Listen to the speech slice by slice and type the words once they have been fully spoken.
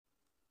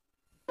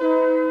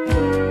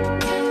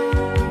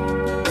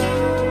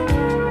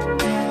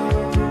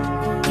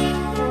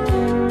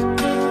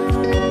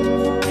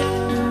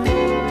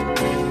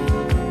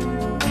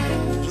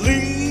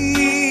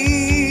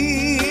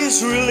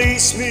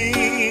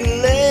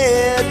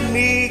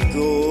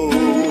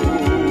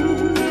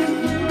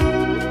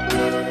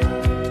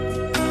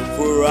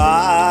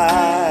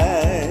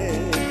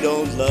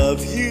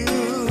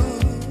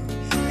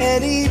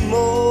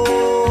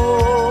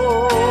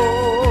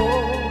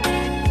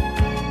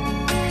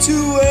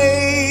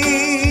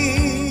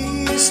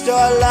waste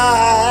our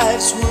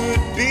lives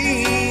would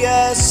be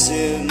a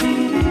sin.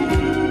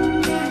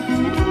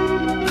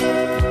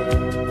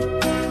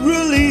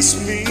 Release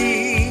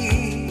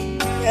me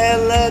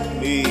and let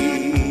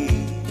me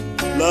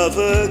love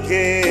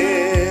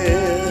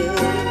again.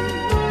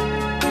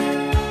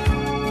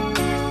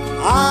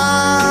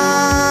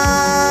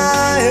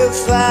 I have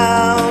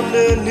found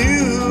a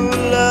new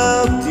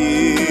love,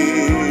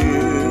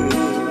 dear,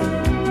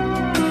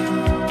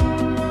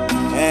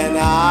 and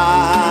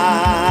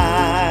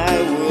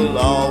I will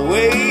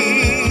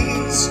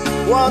always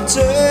want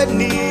her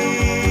near.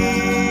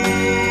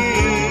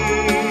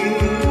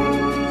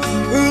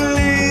 Her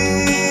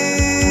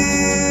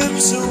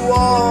lips are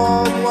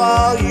warm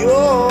while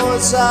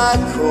yours are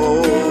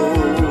cold.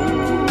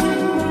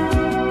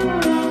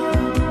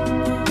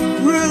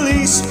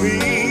 Release me,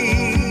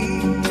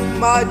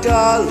 my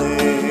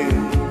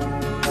darling,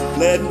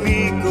 let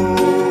me go.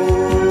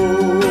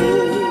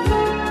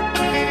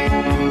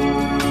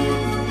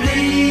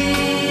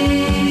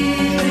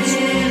 Please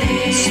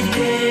release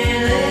me,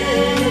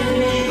 let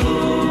me go.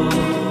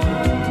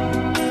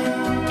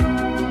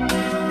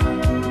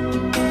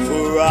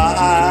 For I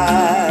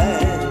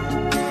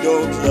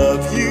don't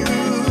love you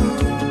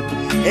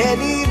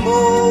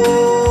anymore.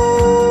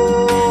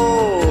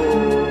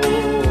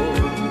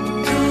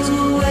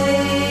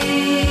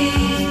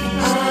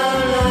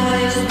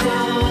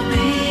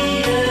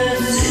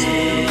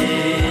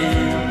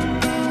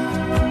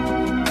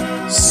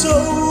 So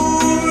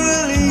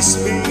release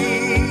me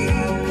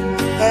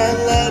and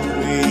let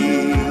me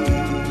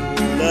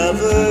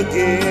love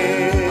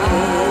again.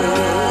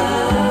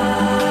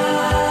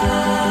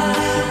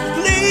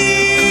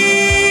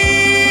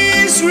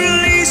 Please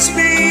release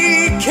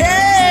me,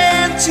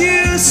 can't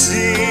you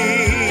see?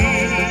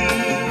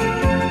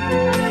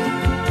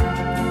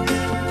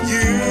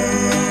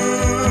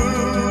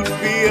 You'd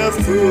be a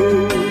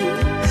fool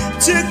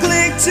to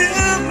cling to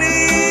me.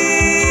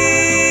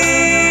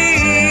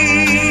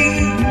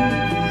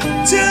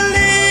 To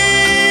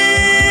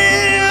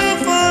live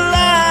for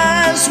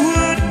lives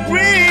would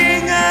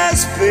bring us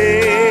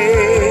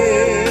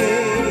pain.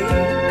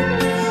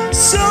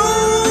 So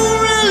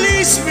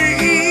release me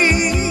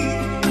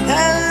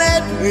and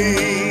let me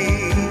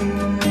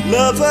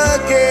love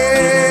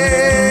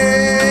again.